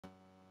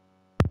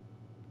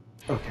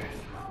Okay,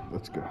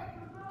 let's go.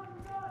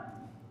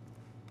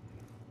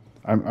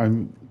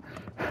 I'm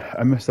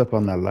I messed up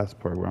on that last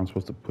part where I'm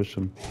supposed to push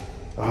him.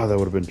 Oh, that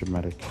would have been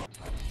dramatic.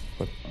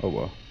 But oh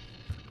well.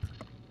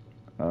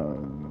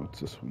 What's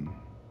this one?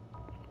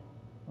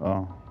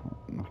 Oh,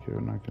 okay,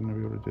 we're not gonna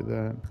be able to do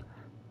that.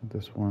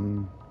 This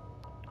one,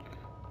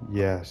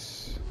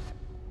 yes.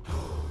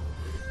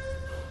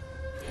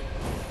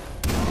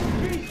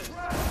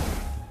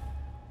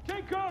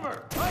 Take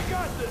cover! I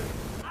got this!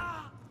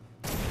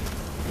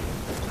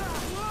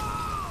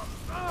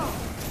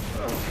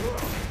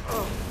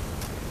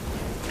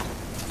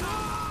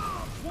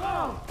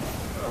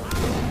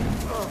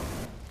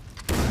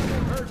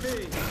 Hurt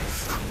me!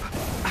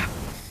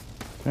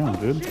 Damn,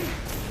 dude.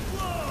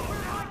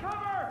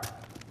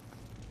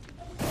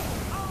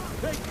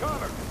 Take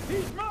cover!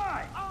 He's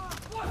mine!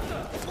 What the?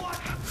 What?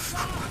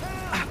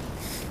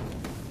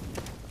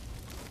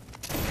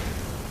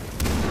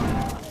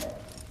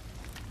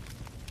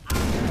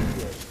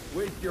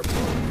 Waste your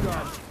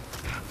gun.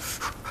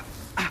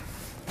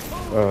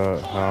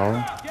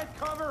 How? Get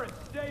cover and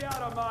stay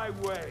out of my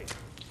way.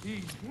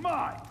 He's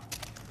mine.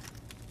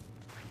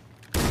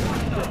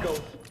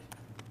 Pickles.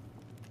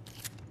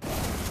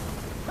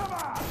 Come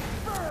on,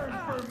 burn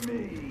for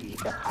me.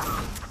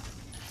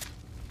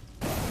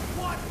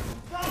 What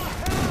the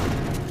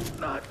hell?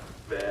 Not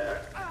fair.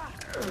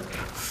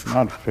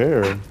 Not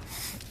fair.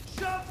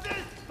 Shove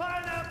this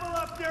pineapple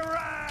up your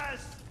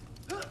ass.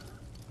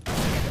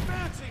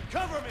 Advancing,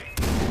 cover me.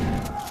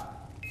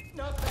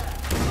 Not bad.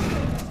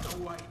 No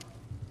way.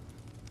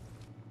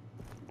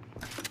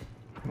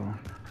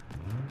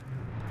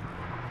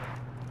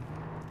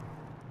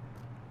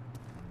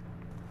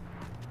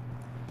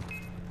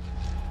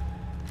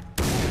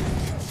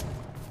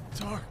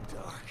 Dark.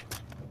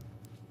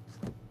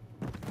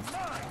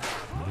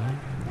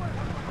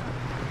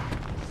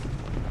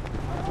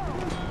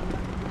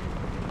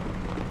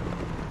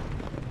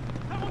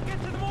 Someone get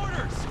to the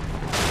mortars!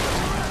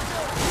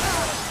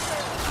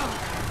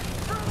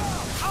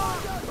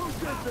 Who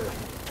did this?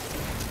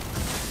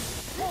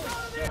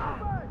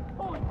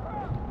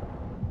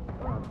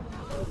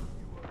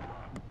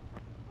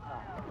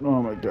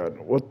 Oh my god,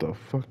 what the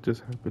fuck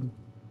just happened?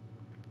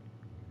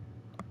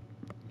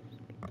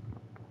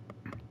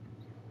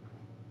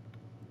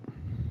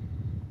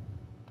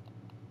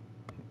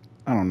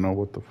 I don't know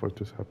what the fuck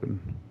just happened.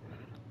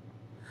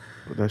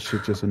 But that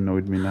shit just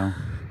annoyed me now.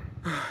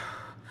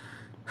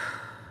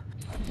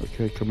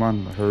 Okay, come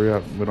on, hurry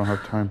up. We don't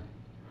have time.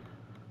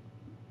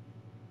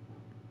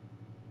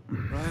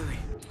 Riley.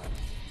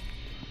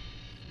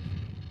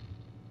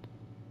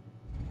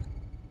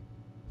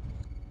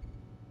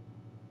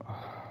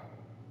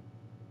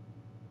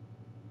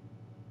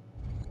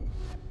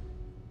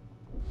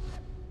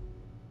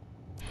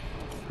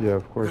 Yeah,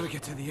 of course. Gotta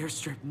get to the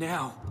airstrip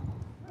now.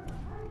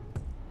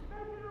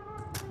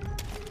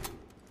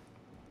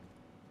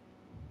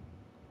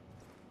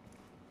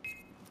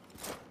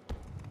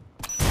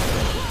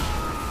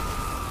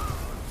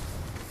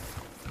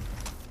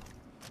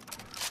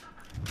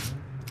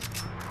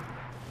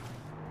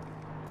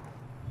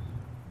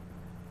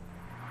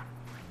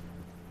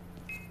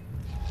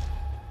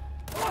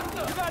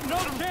 You got no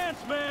chance,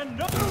 man.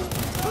 No.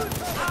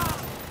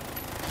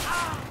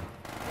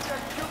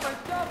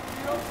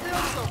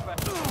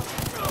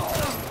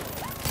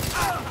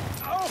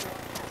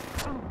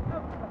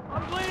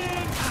 I'm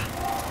bleeding.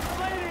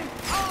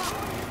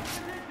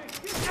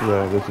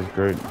 Yeah, this is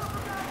great.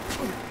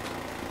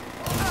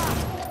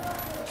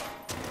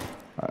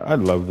 I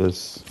love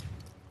this.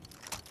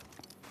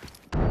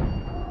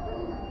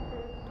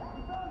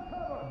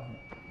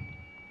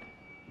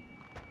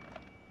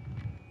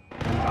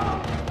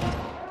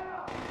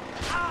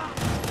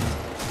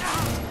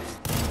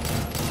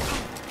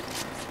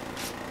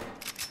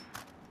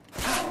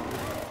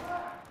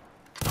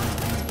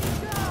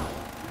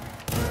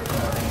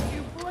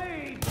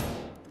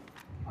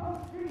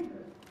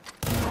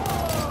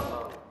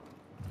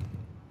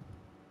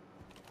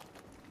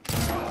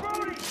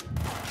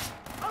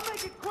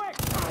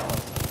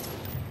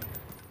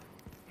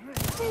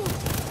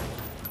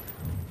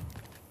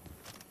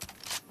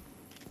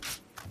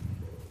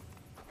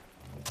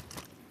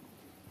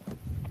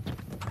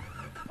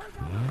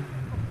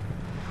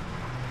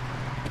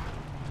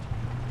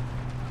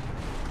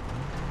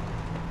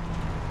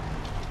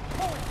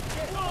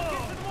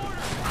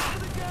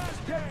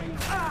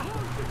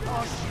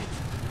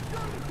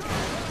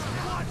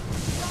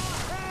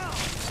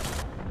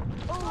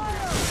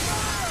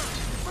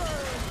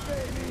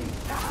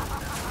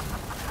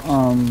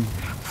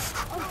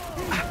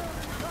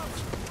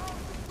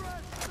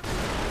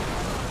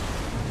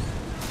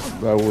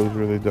 That was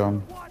really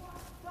dumb.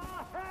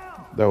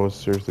 That was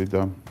seriously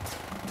dumb.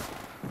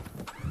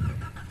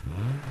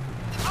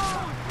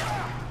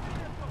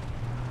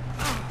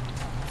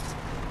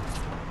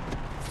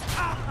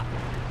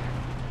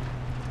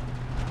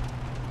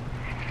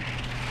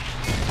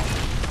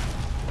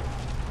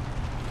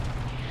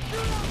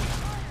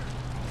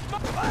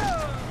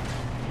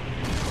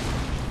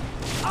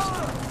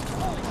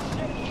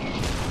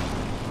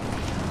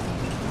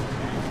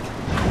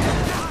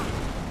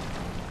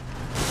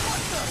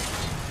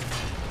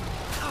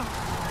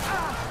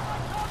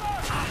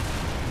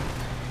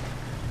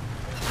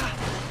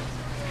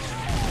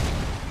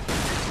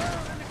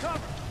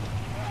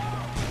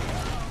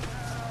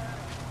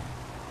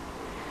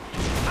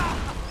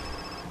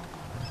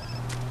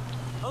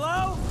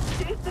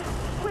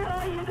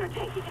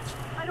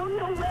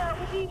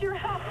 need your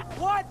help.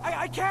 What?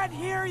 I can't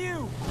hear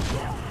you!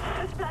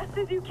 As fast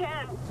as you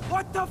can.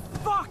 What the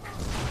fuck?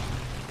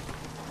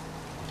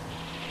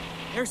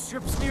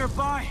 Airstrip's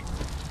nearby.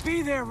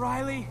 Be there,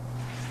 Riley.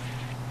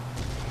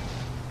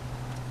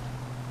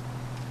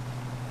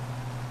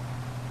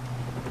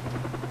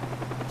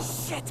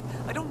 Shit!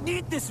 I don't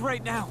need this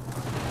right now.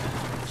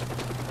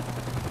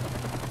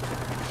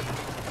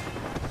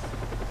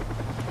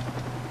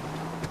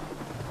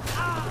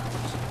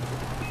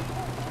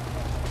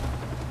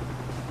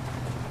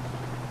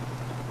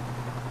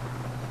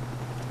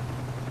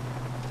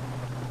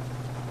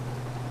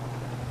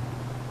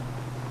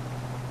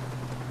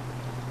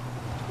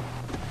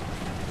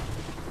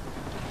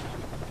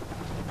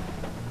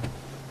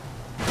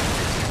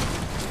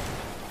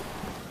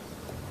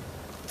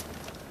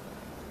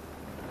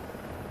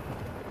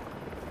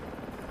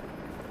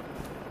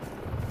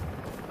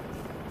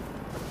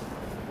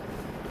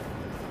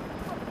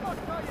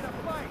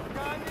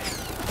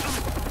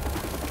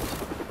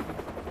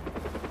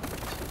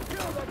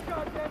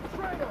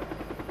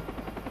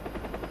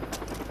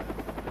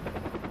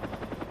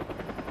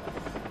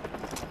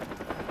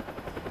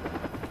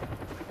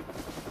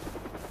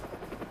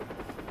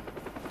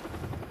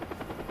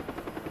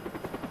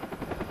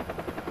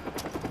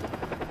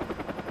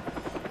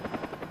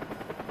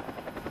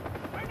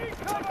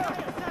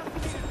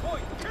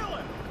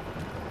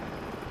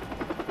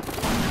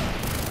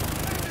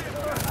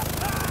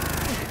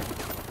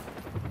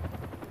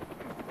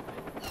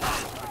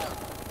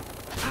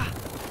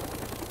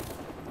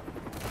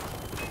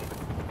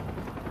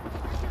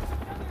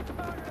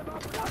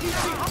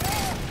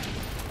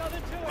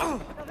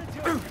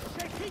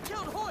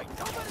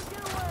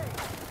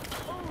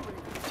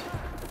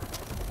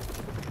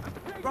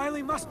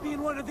 Riley must be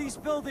in one of these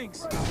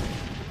buildings.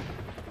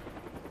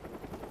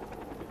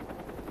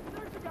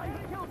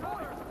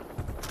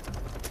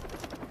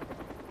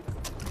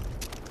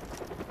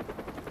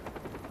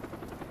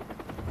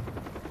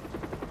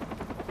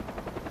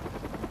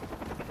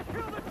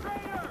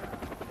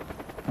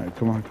 Alright,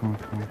 come on, come on,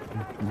 come on, come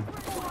on, come on.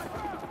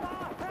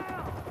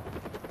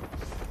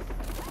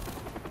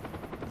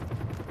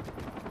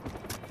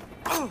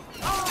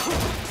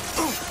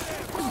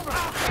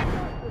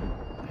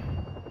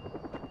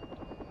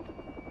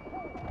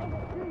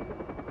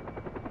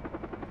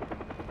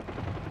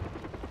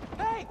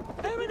 Hey,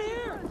 they're in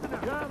here!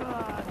 Come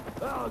on,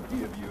 I'll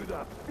give you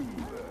the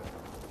fever.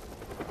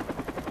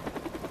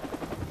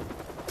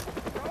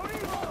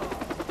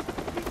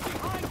 He's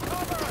behind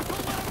cover!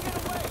 Don't let him get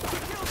away! He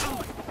killed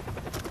Hoyt!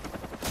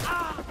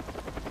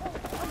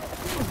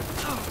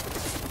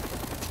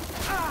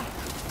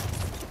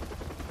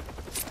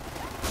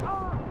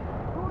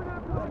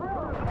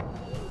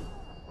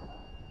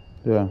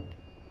 Yeah.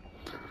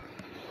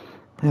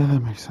 Yeah, that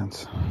makes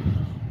sense.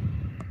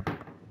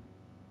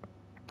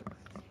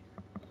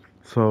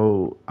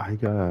 So I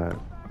got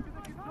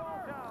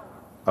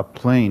a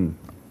plane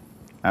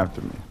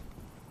after me.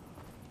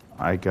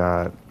 I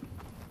got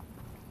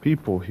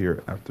people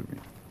here after me.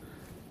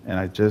 And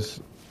I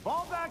just...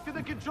 Fall back to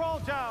the control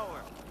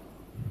tower!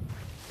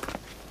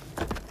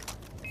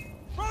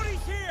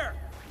 Brody's here!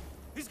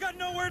 He's got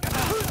nowhere to...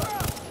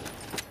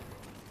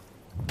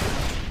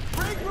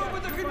 Break room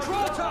with the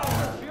control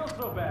tower! Feels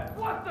so bad.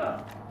 What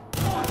the?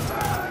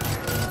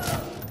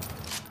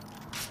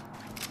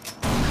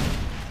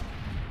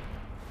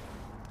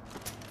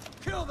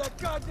 Kill that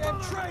goddamn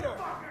traitor!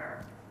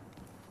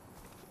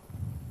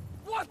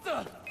 What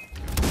the?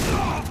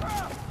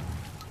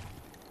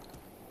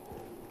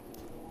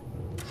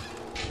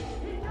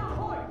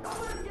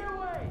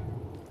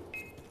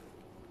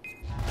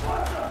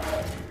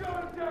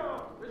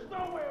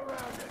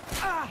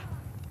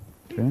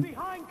 Okay.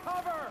 Behind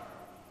cover!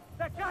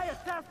 That guy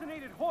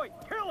assassinated Hoyt!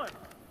 Kill him!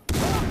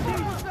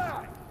 East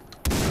side!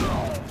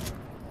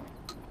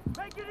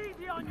 Make it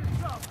easy on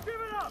yourself! Give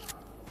it up!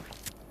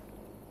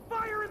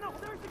 Fire in the...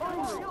 There's the guy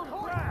who killed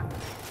Hoyt!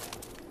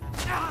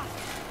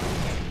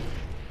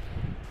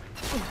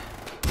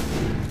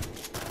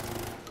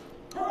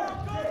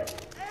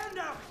 And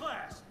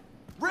outclassed!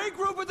 Break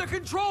room with the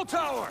control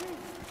tower!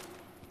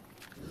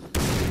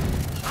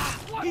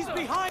 He's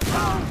behind...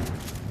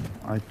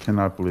 I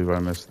cannot believe I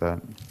missed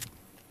that.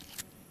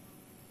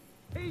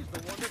 He's the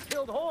one that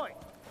killed Hoyt!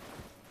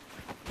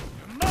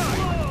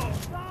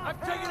 I'm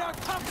taking out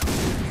cover!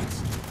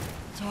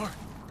 It's dark.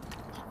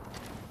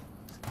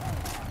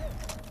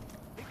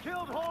 He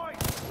killed Hoyt!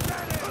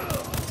 Get him!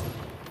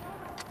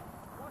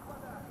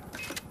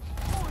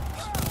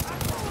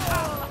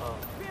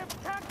 We have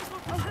tactical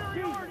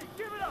superiority!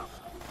 Give it up!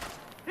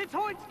 It's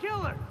Hoyt's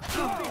killer! He's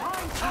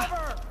behind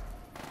cover!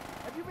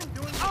 Have you been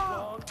doing this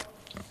long?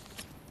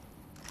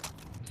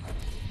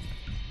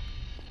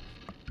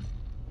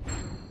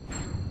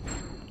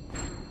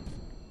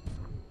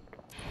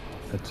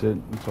 That's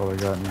it. That's all I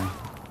got now.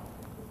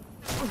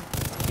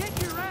 Get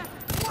your ass!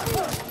 What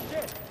the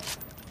shit?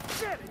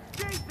 Shit, it's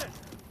Jason!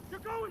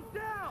 You're going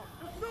down!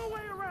 There's no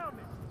way around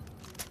it!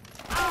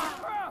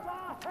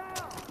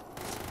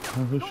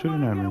 Oh, they're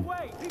shooting at me.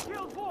 He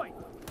killed Hoyt!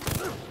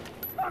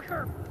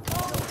 Fucker!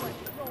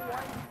 Oh,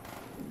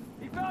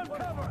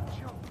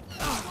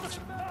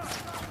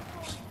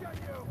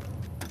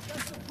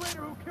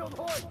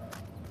 killed Hoyt!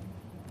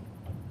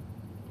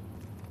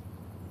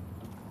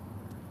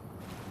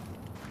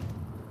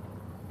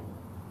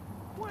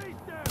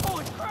 Wait there!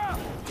 Holy crap!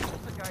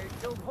 That's the guy who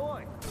killed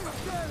Hoyt!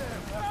 Get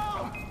him!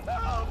 Help!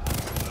 Help!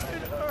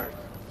 It hurts!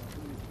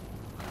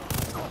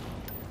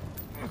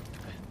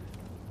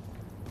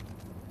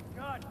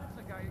 God, that's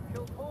the guy who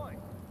killed Hoyt!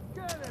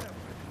 Get him!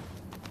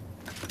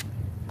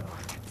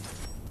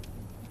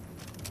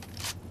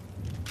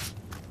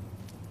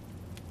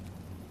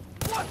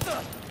 What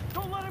the?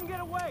 Don't let him get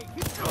away!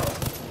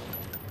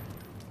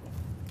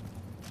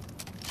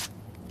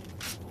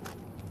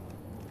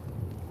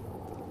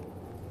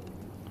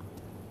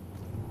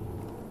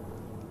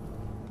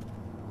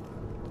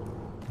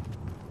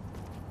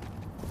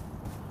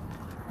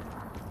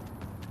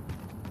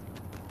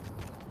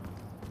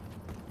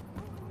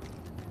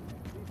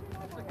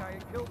 That's the guy who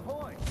killed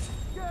Hoyt!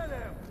 Get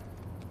him!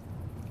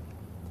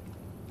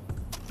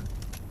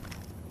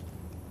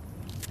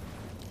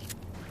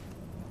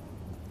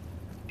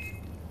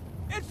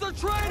 It's the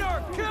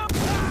traitor! Kill!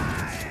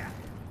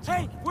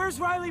 Hey, where's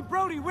Riley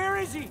Brody? Where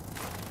is he?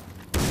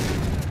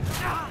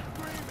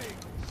 Screaming!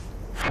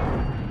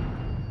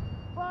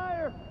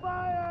 Fire!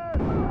 Fire!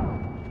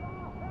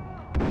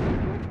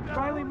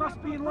 Riley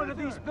must be in one of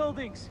these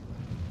buildings.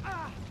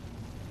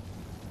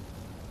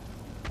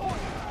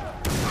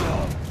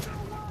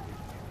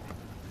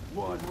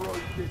 One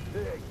roasted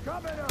pig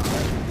coming up!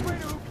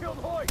 Traitor who killed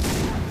Hoyt!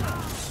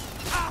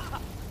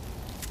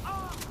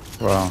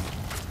 Wow.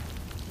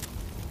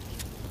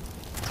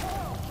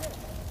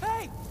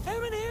 Hey,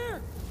 him in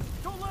here!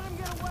 Don't let him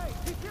get away.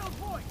 He killed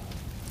Hoyt.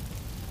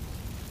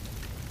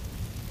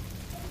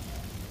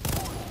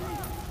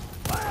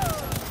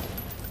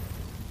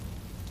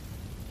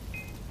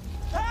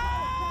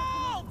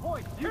 Help!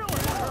 Hoyt, You kill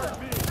can't him! hurt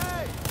me!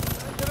 Hey!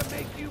 I'm gonna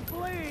make you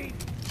bleed!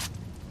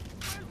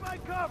 Where's my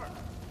cover?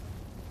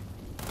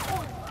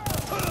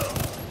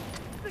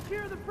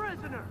 Secure the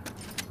prisoner!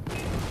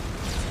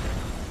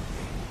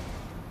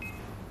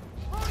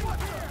 Right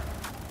here!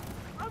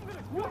 I'm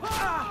gonna...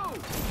 Whoa!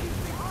 He's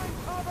behind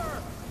cover!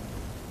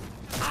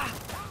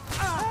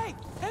 Hey!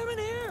 Him in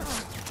here!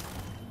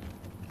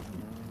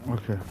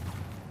 Okay.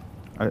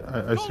 I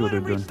see what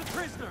they're doing. The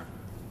prisoner!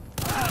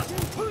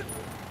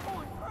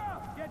 Holy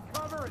crap! Get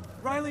cover!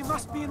 Riley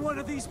must be in one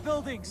of these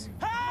buildings.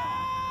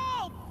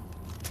 Help!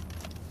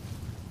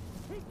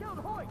 He killed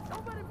Hoyt!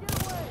 Don't let him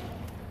get away!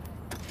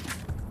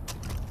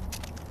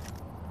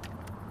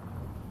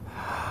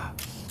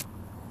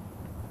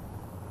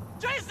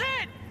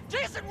 Jason!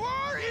 Jason, where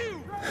are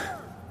you?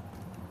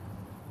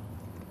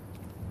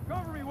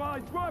 Cover me while I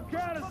drop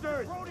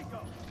canisters! Brody go?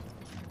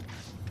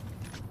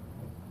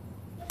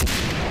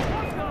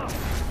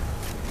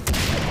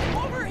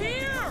 Over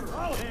here!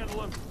 I'll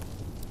handle him!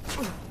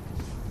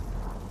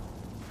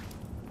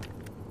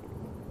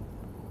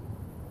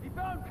 He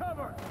found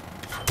cover!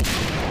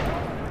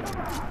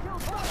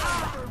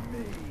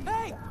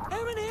 Hey!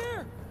 Him in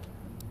here!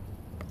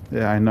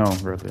 Yeah, I know,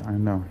 really. I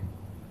know.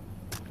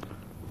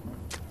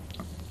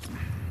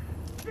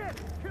 Shit!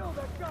 Kill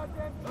that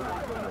goddamn killer!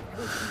 I'm gonna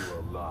cook you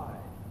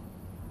alive!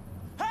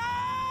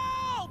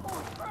 Help!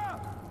 Oh,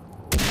 crap!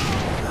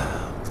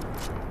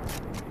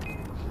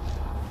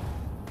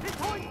 It's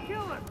Hoyt's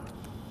killer!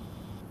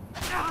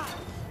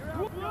 You're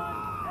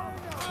outgunned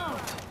and out!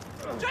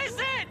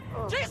 Jason!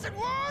 Jason,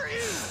 where are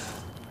you?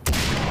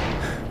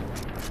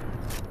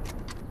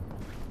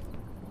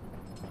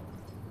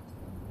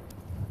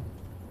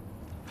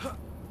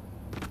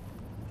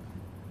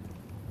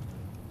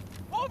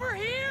 Over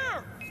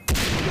here!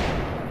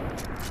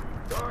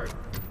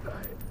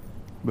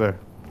 There.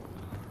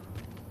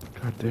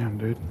 God damn,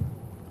 dude.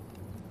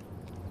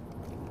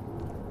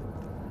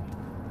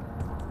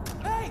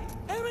 Hey!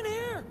 Him in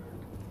here!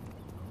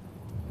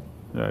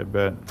 Yeah, I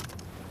bet.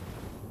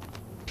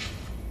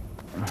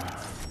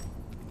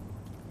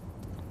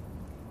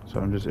 So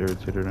I'm just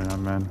irritated right now,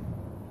 man.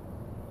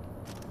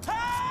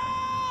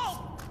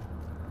 Help!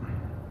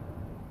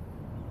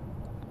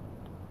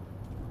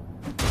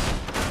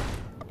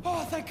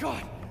 Oh, thank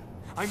God!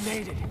 I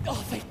made it! Oh,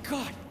 thank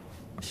God!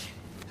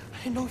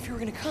 I didn't know if you were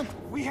gonna come.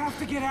 We have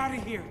to get out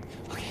of here.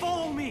 Okay.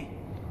 Follow me.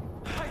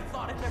 I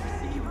thought I'd never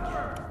see you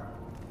again.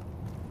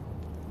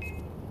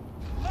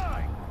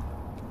 Mine!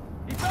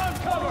 He found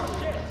cover!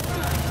 Shit!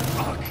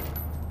 Fuck!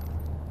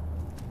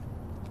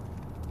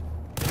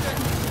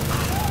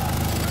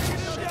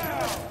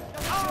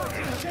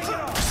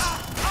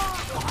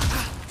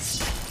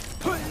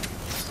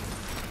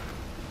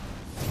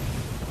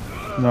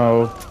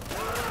 No.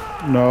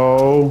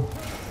 No.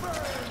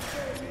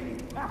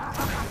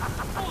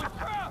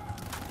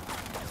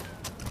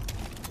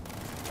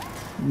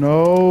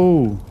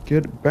 No.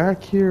 Get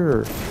back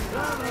here.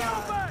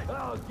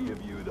 I'll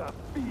give you the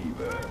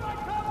fever.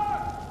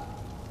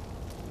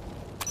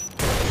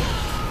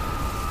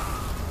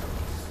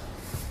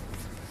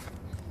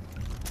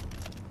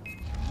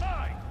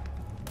 Mine!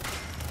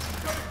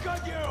 Gonna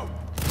gun you!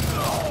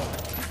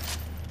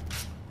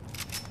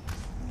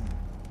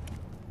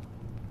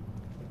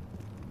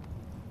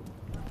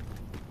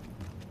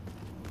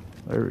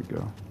 There we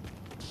go.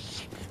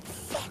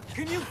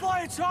 Can you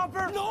fly a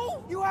chopper?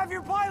 No. You have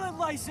your pilot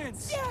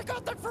license. Yeah, I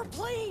got that for a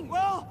plane.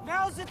 Well,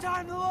 now's the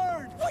time to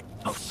learn. What?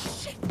 Oh,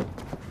 shit.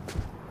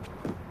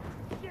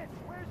 Shit,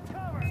 where's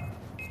cover?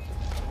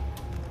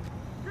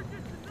 You're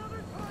just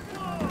another target.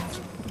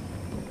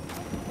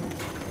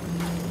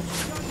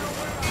 Got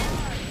nowhere to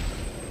hide.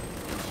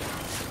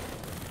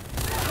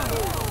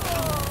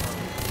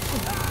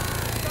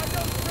 Got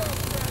no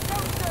chance, man. No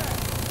chance.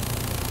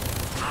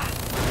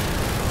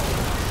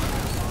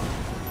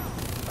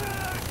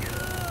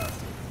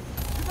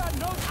 You got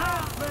no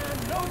chance, man.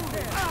 No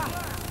chance.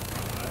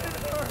 It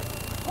hurts.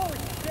 Holy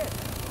shit.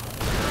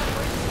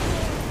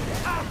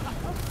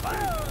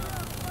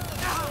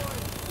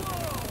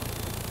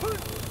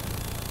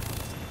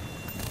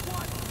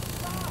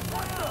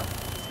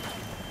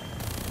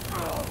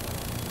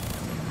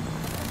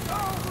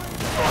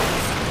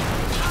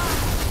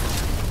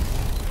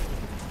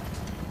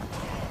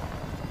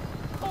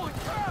 Holy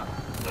crap!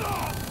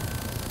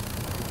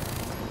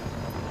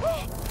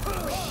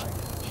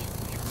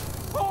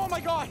 Oh my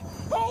god!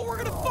 Oh, we're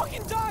gonna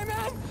fucking die,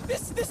 man!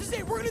 This is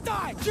it, we're gonna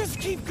die! Just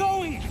keep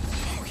going!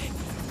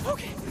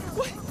 Okay,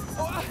 what?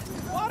 Oh,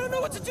 I don't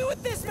know what to do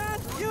with this, man!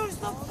 Use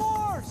the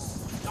force!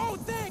 Oh,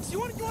 thanks! You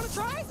wanna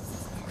try?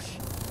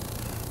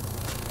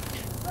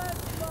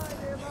 Let's light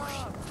him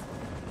up!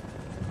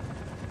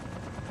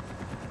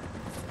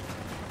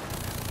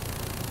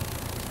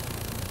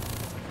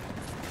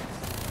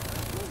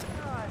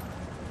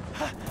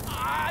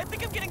 I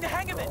think I'm getting the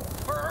hang of it.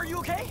 Are you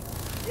okay?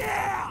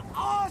 Yeah!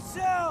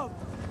 Awesome!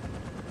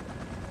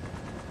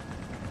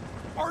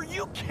 Are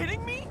you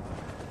kidding me?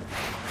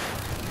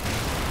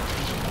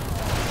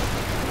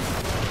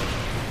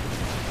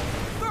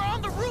 They're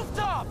on the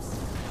rooftops!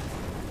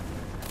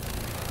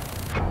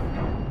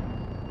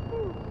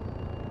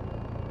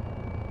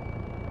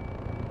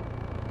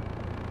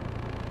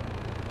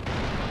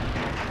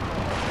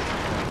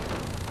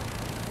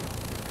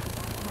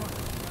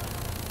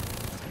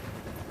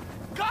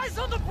 Guys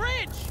on the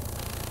bridge!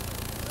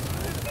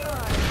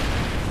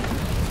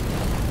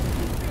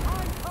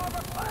 Behind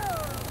cover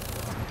fire!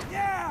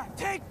 Yeah!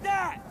 Take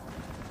that!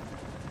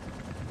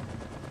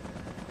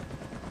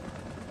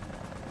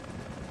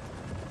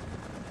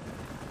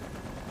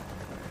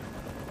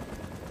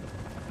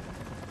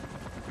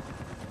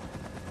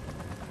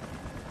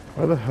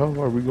 Why the hell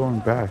are we going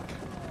back?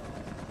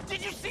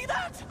 Did you see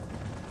that?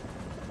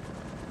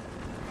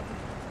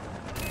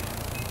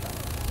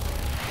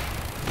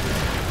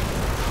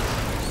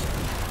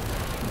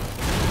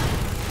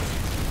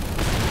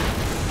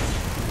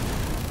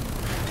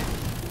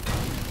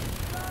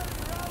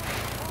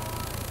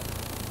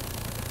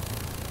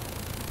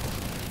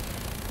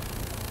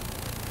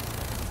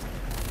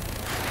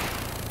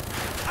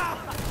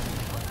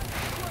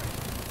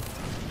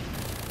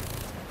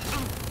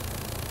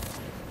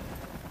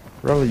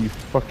 Riley, you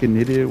fucking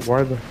idiot.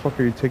 Why the fuck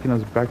are you taking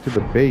us back to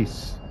the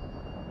base?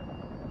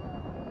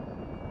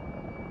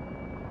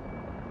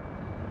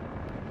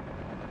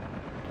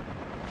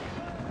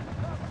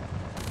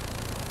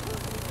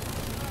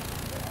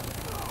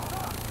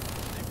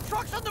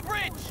 Trucks on the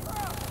bridge!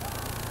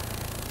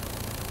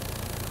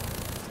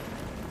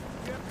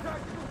 You have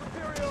tactical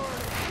superiority!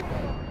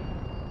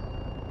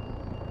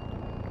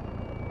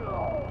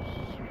 No,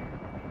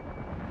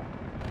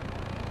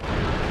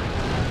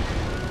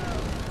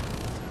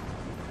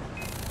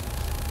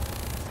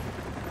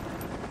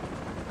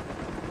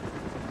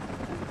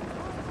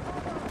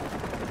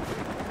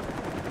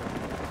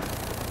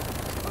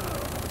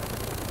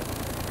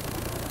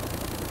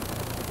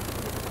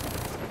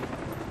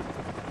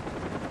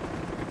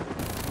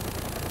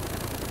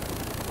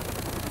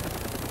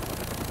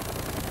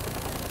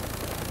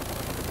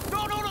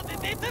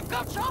 they've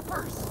got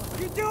choppers!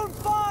 You're doing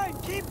fine!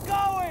 Keep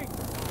going!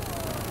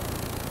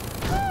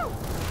 Woo!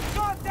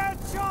 Got that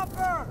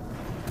chopper!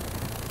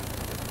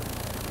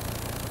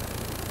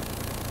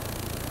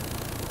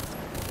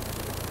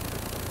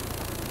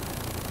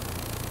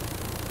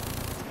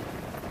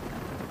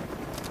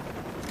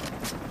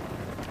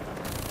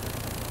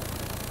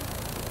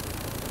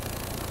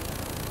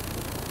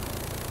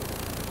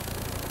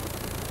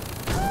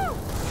 Woo!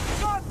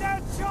 Got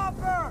that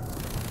chopper!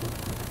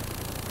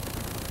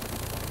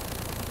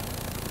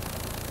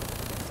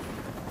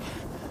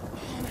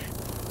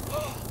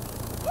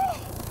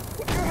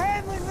 You're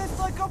handling this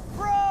like a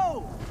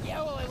pro!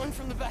 Yeah, well, I learned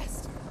from the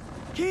best.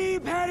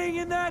 Keep heading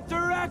in that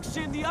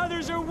direction! The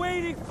others are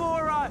waiting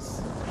for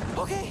us!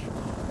 Okay,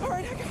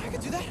 alright, I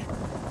can do that.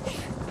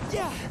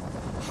 Yeah,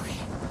 okay.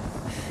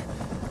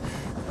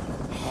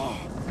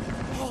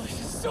 Oh, this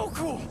is so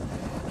cool.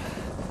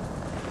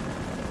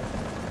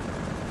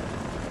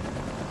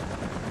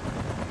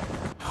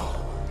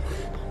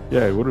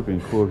 Yeah, it would have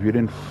been cool if you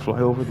didn't fly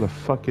over the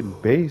fucking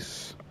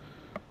base.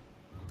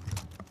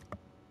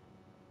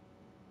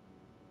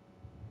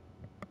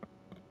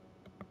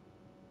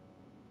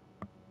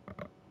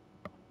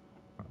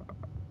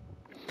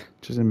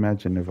 Just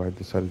imagine if I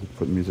decided to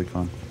put music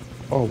on.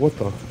 Oh, what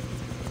the?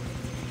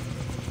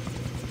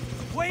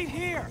 Wait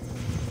here!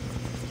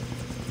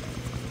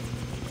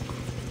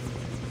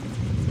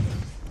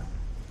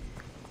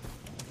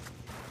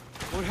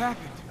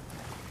 happened?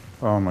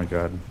 Oh my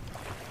god.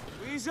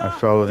 Lisa, I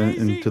fell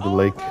Daisy, into the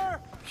lake.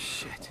 over!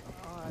 Shit.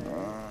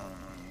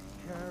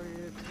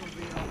 Harriet will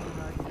be on the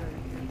back day.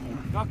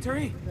 Dr.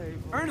 E.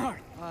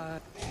 Earnhardt.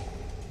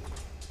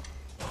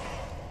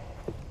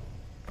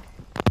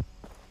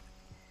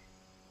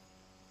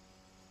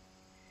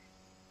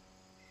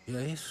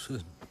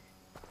 Jason.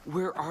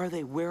 Where are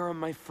they? Where are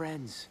my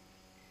friends?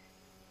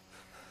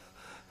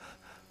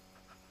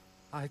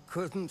 I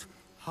couldn't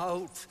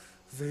halt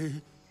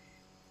the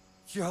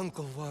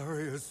jungle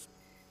warriors.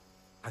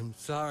 I'm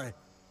sorry.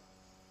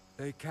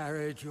 They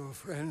carried your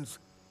friends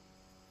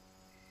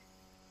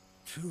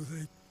to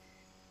the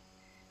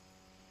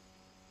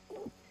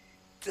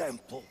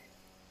temple.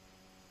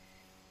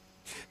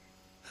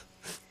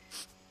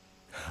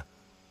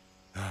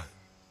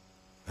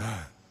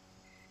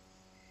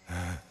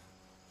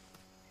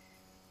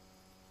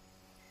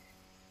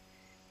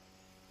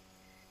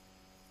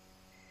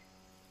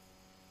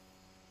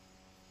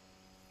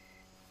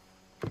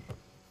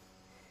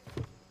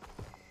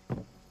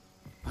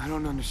 I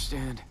don't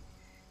understand.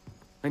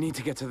 I need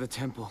to get to the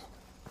temple.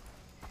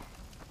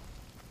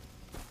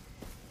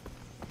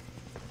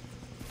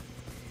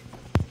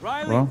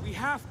 Riley, Well. we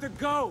have to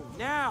go,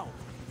 now!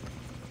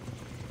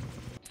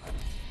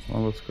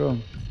 Well, let's go.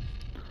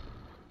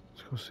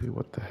 Let's go see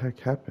what the heck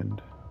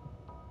happened.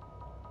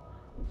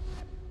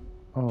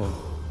 Oh.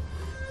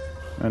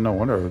 And no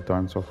wonder I was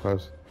dying so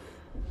fast.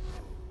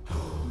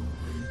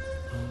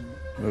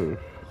 Ugh.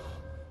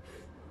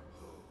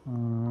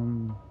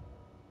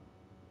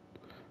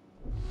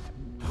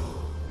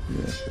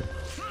 Yeah, sure.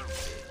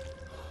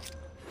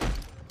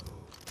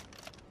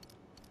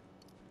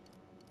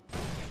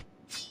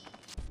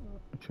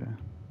 Okay.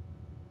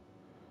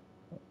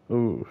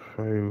 Oof,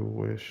 I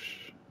wish.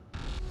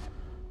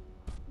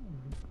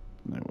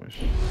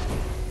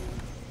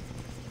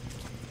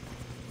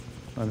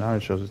 Oh, now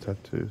it shows the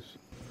tattoos.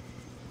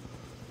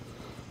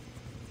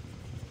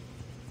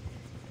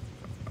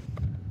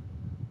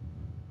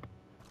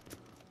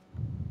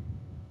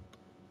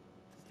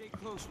 Stay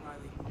close,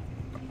 Riley.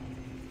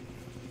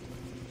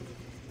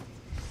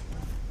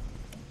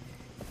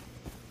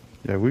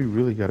 Yeah, we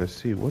really gotta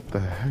see what the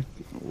heck,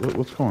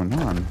 what's going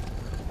on.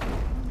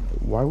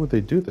 Why would they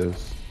do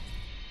this?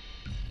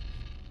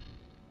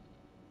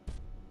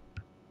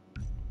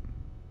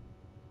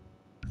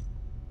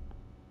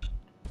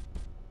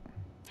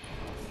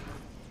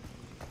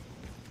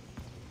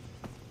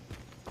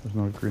 There's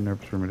no green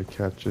herbs for me to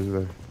catch, is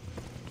there?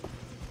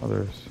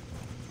 Others.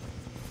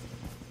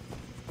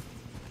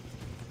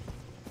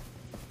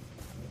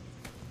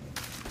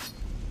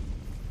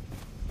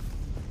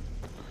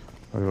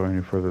 If I go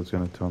any further, it's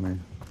gonna tell me.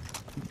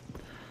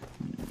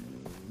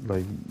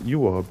 Like, you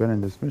will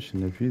abandon this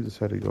mission if you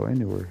decide to go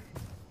anywhere.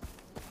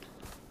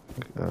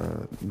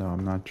 No,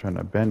 I'm not trying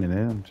to abandon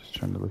it. I'm just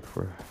trying to look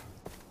for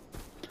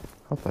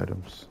health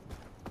items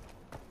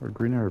or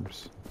green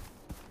herbs.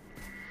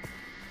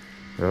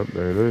 Yep,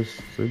 there it is.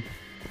 See?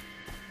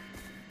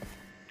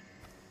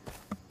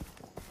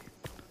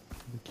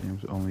 The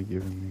game's only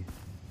giving me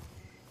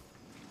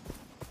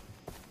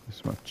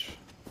this much.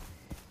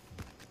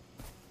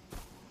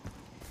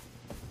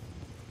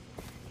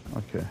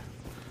 Okay.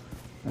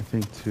 I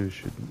think 2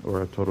 should,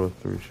 or a total of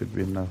 3 should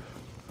be enough.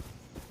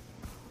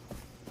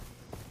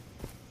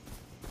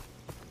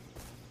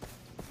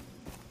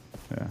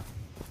 Yeah.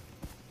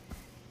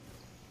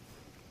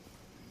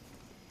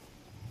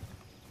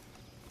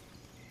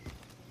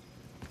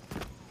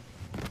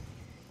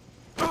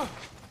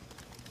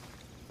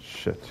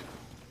 Shit.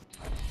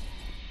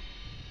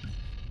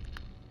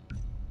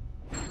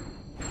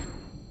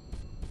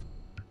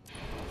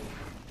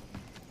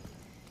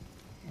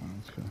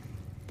 Let's go.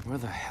 Where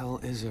the hell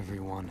is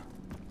everyone?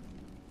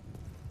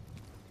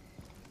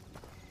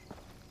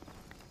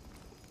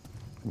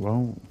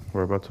 Well,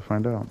 we're about to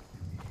find out.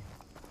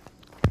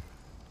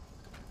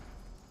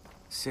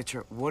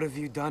 Citra, what have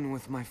you done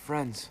with my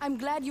friends? I'm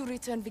glad you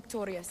returned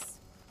victorious.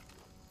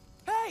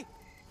 Hey!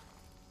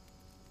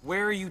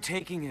 Where are you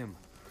taking him?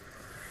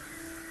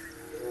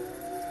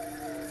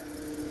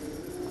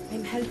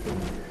 I'm helping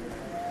you.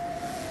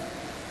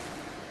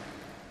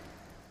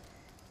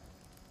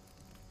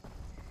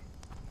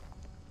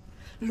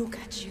 Look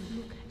at you.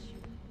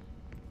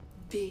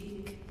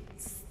 Big,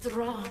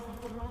 strong,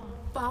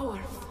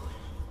 powerful.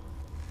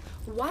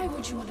 Why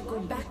would you want to go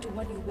back to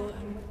what you were?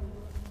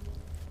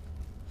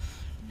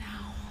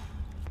 Now,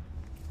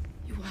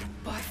 you are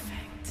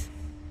perfect.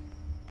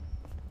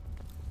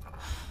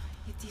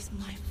 It is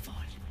my fault.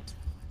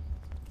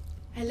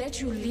 I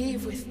let you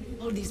live with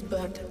all these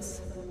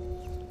burdens.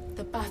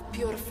 The path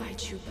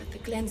purified you, but the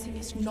cleansing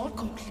is not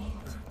complete.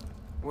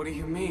 What do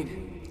you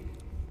mean?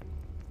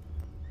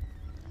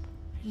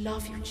 I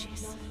love you,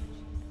 Jason.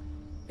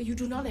 But you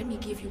do not let me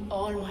give you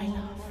all my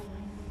love.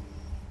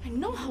 I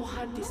know how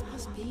hard this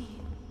must be.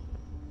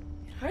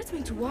 It hurts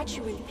me to watch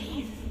you in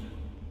pain.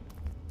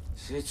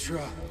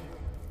 Citra.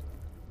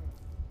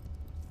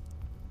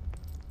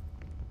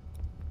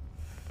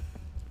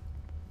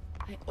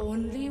 I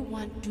only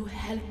want to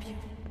help you.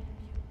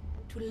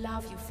 to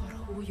love you for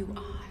who you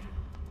are,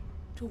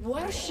 to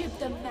worship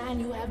the man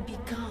you have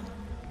become.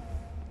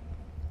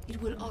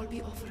 It will all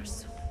be over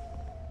soon.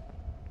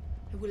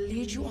 I will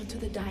lead you onto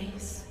the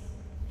dais,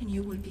 and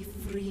you will be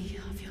free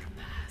of your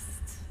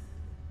past.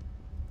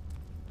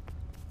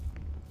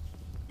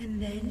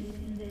 And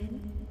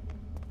then,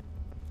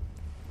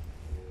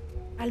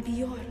 I'll be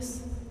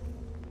yours.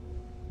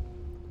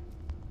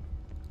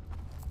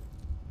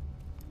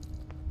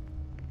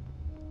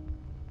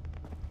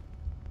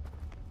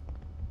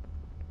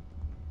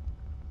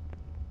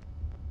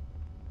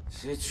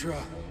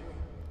 Citra.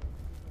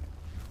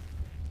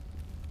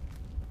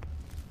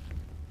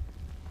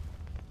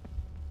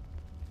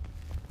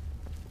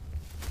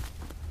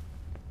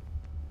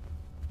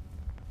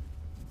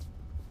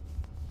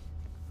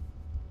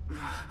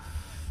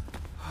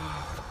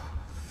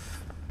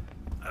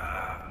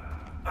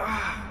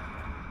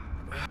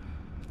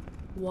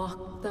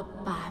 Walk the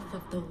path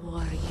of the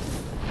warrior.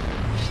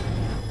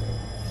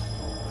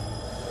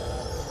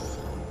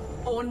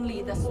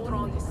 Only the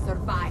strongest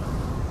survive.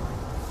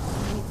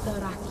 With the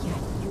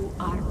Rakyat, you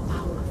are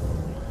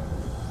powerful,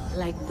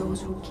 like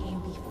those who came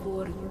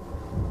before you.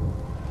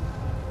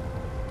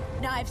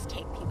 Knives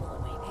take people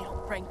away, they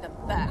don't bring them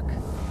back.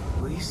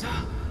 Lisa?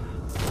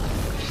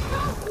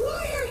 What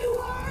warrior you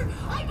are!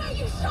 I know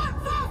you shot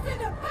Voss in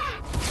the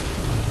back!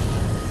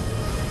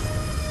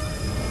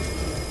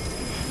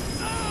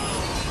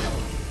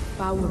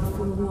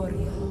 Powerful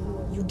warrior,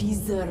 you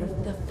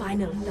deserve the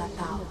final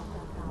Tatao.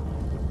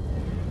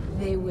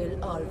 They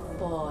will all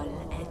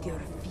fall at your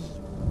feet.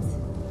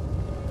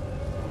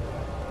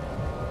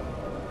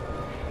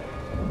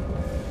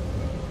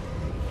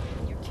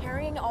 You're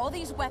carrying all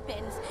these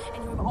weapons,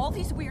 and you have all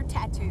these weird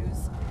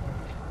tattoos.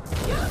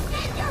 You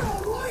think you're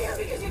a warrior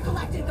because you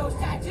collected those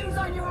tattoos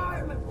on your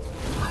arm?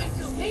 I'm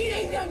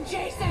deleting them,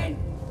 Jason!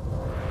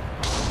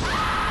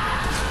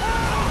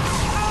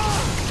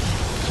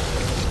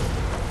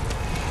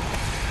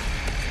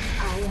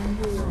 I am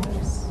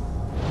yours.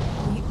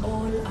 We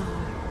all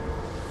are.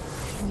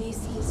 This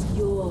is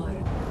your...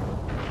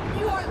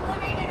 You are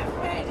living in a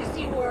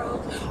fantasy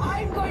world!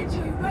 I'm going to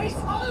erase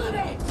all of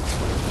it!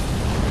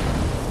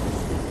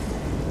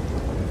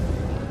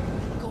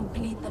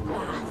 Complete the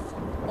path,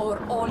 or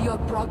all your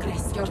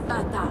progress, your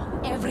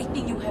Tatao,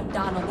 everything you have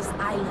done on this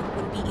island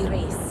will be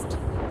erased.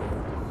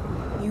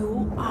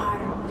 You are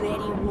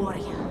ready,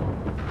 warrior.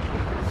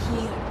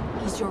 Here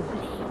is your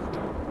blade.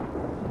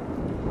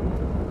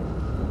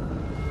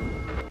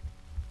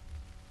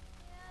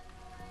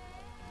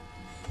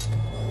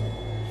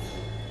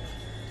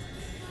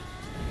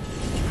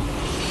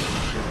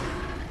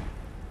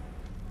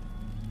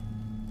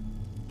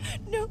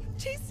 No,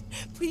 Jason,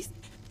 please,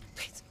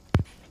 please,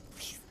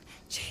 please,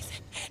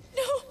 Jason,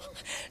 no,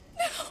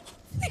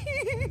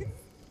 please.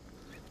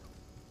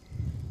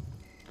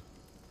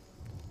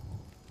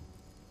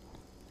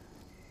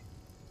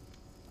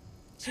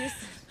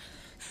 Jason,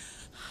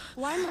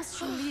 why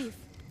must you leave?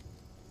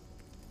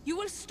 You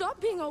will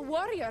stop being a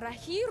warrior, a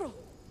hero.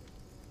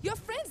 Your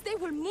friends, they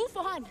will move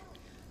on.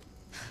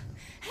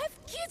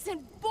 Have kids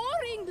and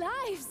boring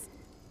lives.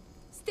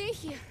 Stay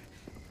here.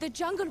 The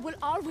jungle will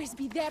always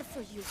be there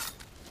for you.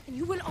 And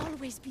you will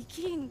always be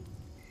king.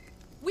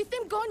 With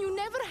them gone, you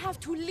never have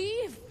to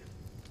leave.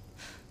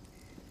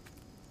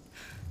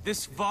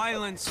 This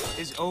violence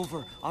is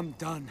over. I'm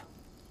done.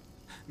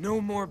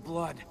 No more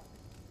blood.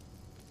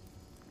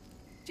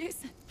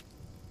 Jason,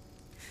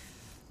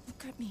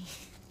 look at me.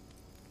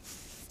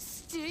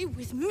 Stay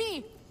with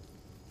me.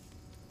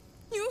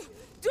 You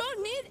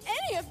don't need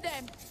any of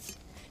them.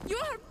 You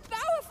are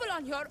powerful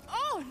on your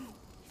own.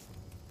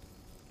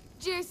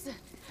 Jason,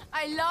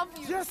 I love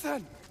you.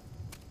 Jason!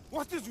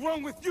 What is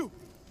wrong with you?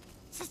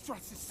 Sister,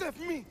 she saved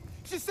me.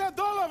 She saved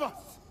all of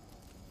us.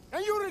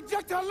 And you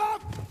reject her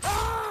love?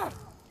 Ah!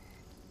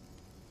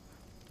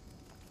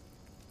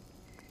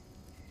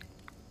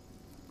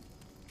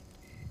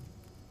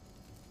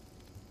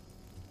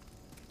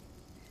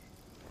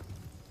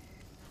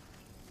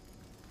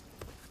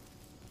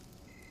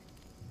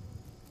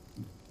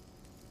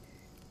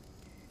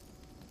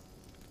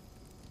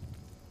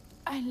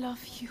 I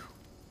love you.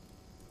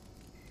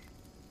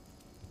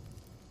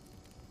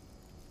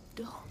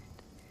 Don't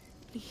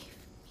leave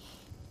me.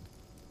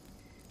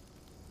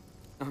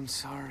 I'm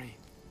sorry.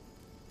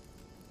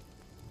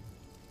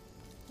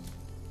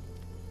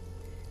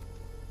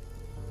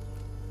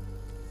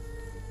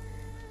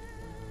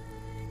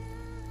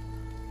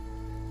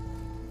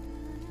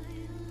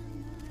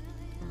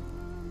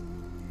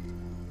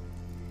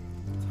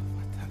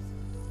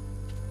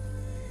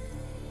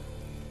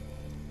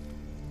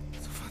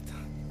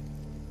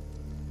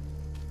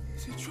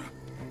 Citra.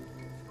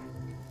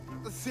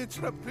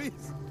 Citra,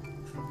 please.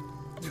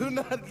 Do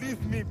not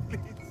leave me, please.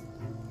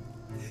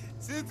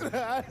 Citra,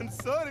 I am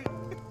sorry.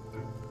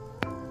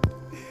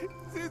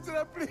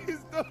 Citra,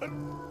 please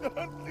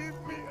don't leave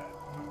me.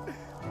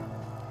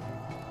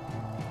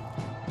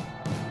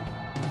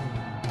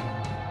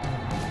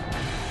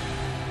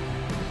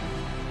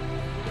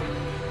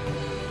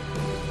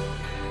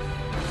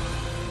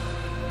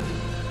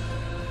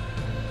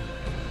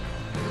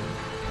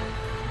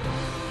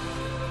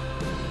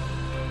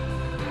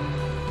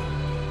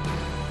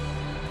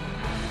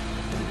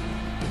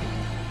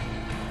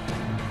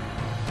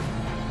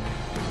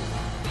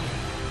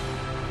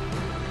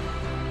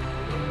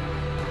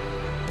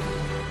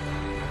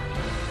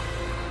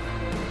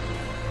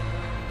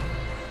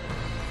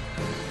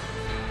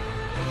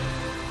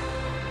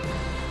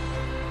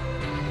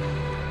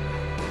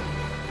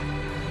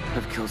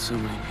 killed so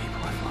many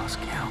people, I've lost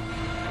count.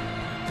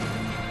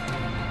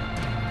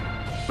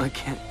 I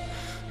can't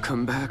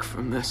come back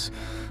from this.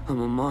 I'm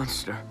a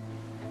monster.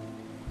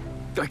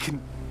 I can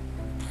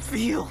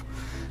feel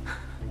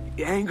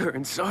the anger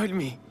inside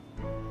me.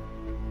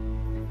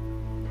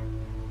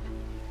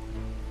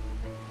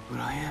 But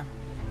I am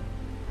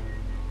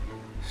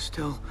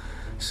still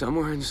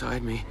somewhere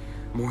inside me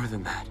more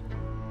than that.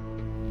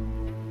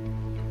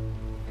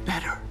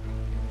 Better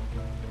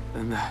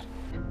than that.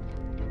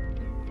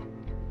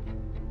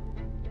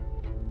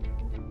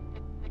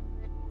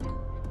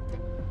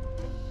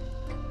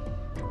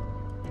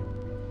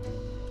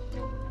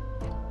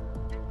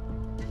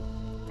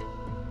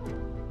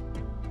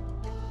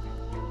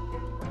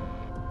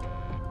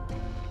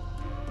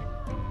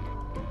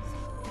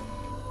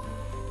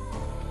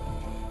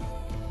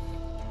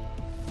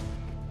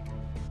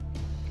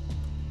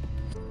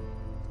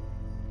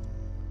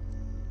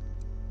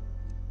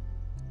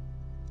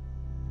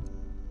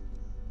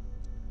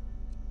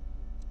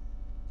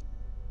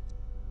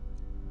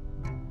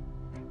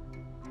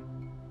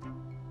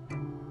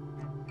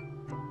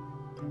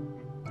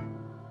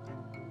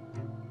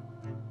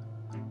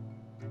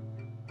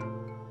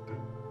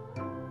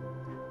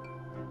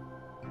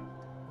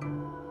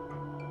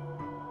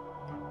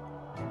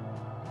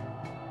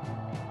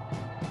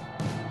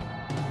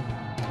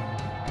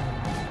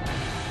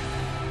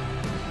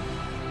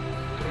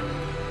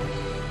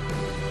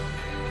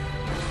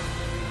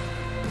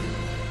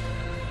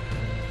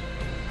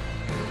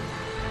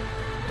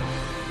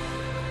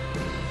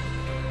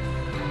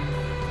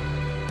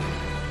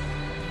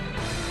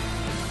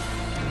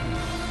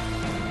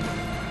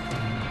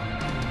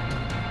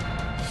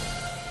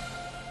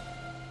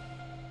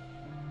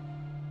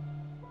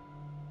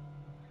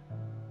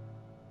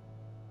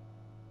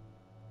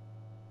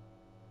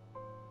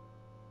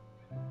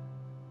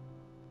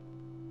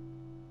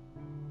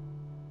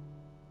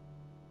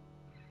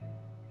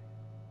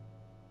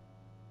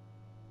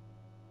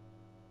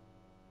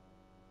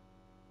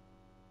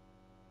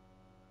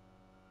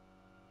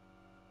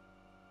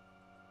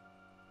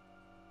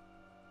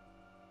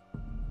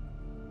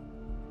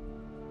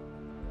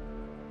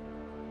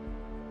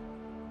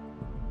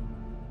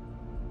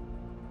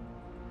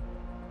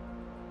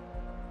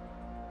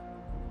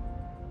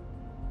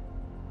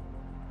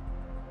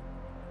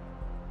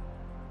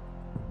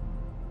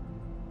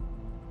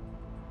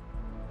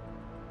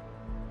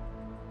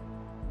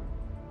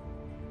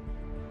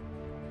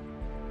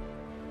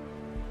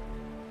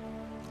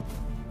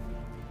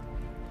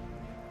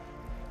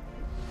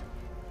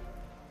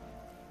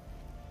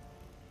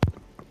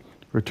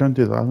 Return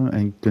to the island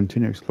and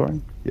continue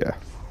exploring? Yeah.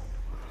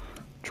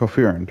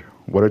 Trophy earned.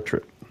 What a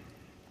trip.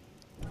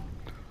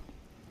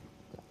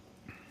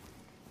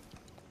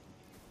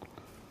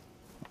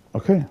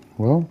 Okay,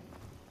 well,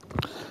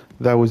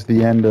 that was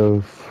the end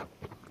of...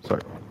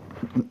 Sorry.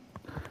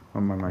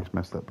 My mic's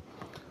messed up.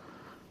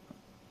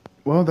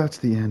 Well, that's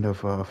the end of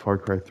Far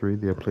Cry 3,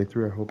 the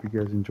playthrough. I hope you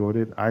guys enjoyed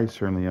it. I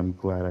certainly am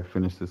glad I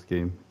finished this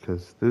game,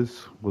 because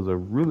this was a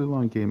really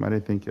long game. I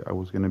didn't think I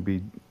was going to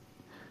be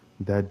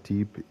that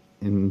deep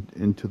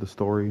into the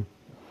story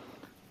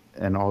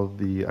and all of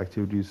the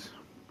activities,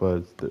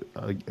 but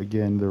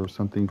again, there were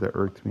some things that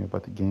irked me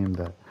about the game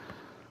that,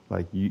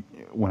 like,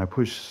 when I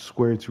pushed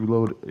square to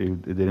reload,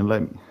 it didn't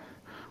let me.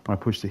 When I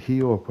pushed the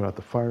heal or put out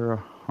the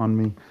fire on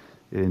me,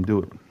 it didn't do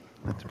it.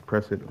 I had to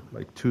press it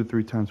like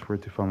 2-3 times for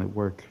it to finally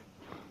work.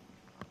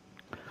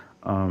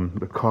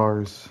 The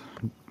cars,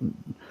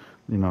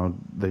 you know,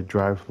 they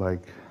drive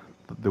like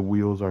the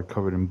wheels are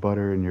covered in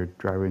butter and you're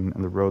driving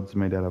and the road's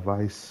made out of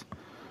ice.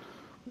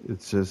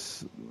 It's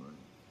just,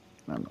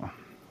 I don't know.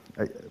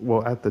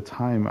 Well, at the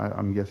time,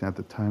 I'm guessing at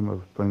the time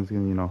of playing this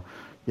game, you know,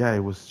 yeah,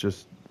 it was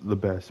just the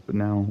best. But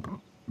now,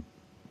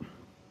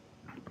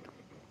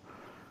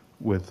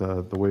 with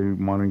the way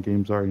modern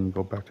games are, and you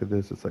go back to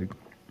this, it's like,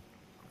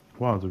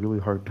 wow, it's a really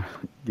hard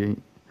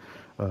game.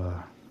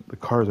 The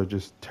cars are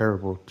just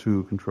terrible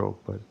to control,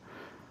 but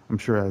I'm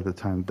sure at the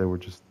time they were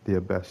just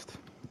the best.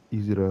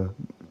 Easy to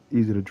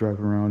drive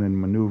around and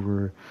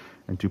maneuver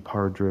and do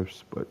power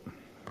drifts, but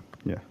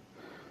yeah.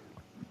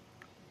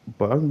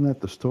 But other than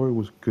that, the story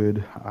was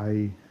good.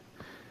 I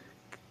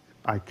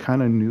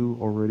kind of knew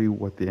already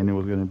what the ending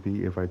was going to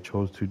be if I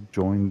chose to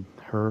join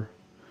her.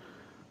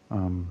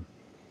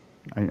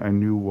 I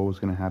knew what was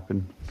going to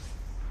happen.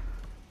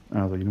 And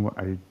I was like, you know what,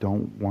 I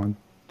don't want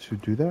to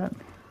do that.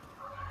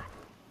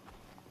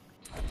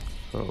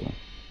 So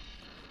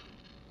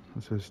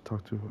let's just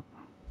talk to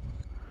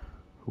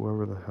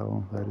whoever the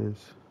hell that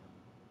is.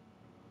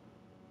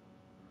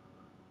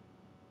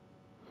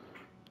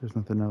 There's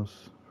nothing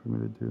else for me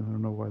to do. I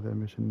don't know why that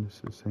mission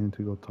is saying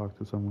to go talk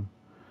to someone.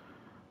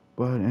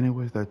 But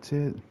anyways, that's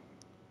it.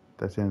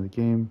 That's the end of the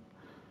game.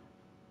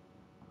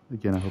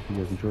 Again, I hope you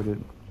guys enjoyed it.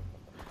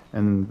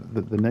 And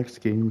the next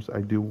games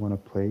I do want to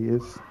play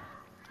is,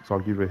 so I'll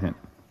give you a hint.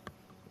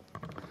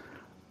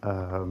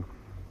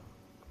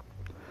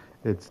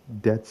 It's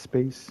Dead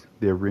Space,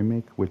 the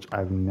remake, which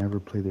I've never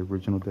played the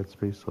original Dead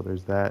Space, so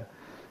there's that.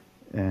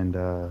 And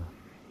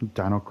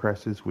Dino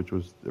Crisis, which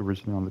was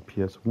originally on the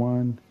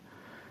PS1,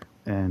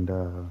 and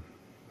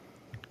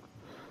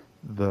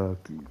the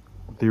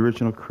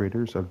original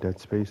creators of Dead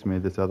Space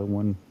made this other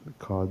one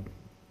called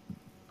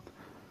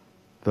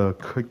the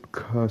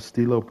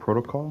Castillo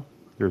Protocol.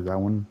 There's that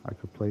one I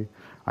could play.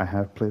 I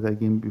have played that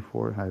game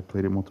before. I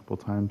played it multiple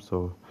times,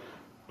 so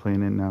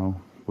playing it now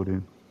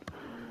wouldn't,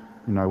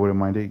 I wouldn't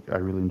mind it. I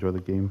really enjoy the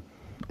game.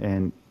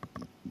 And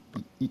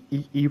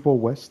Evil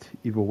West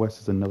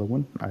is another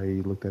one.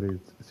 I looked at it.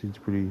 It seems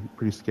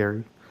pretty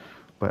scary,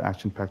 but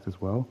action-packed as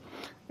well.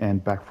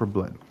 And Back 4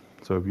 Blood.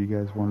 So if you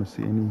guys want to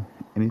see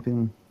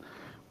anything,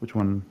 which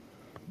one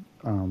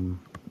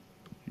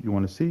you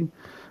want to see,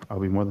 I'll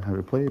be more than happy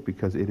to play it,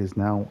 because it is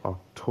now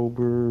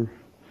October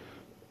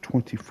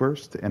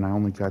 21st, and I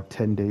only got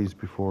 10 days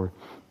before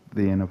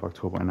the end of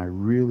October, and I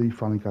really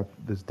finally got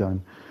this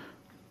done.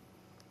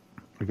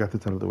 I got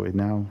this out of the way.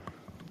 Now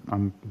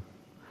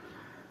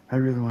I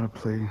really want to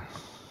play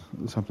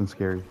something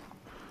scary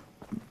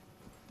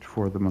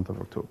for the month of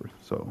October.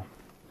 So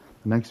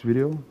the next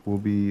video will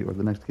be, or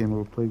the next game I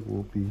will play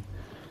will be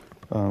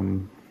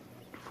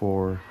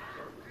for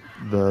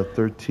the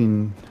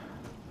 13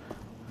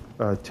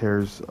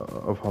 Tears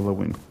of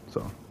Halloween.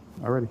 So,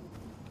 alrighty.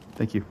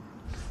 Thank you.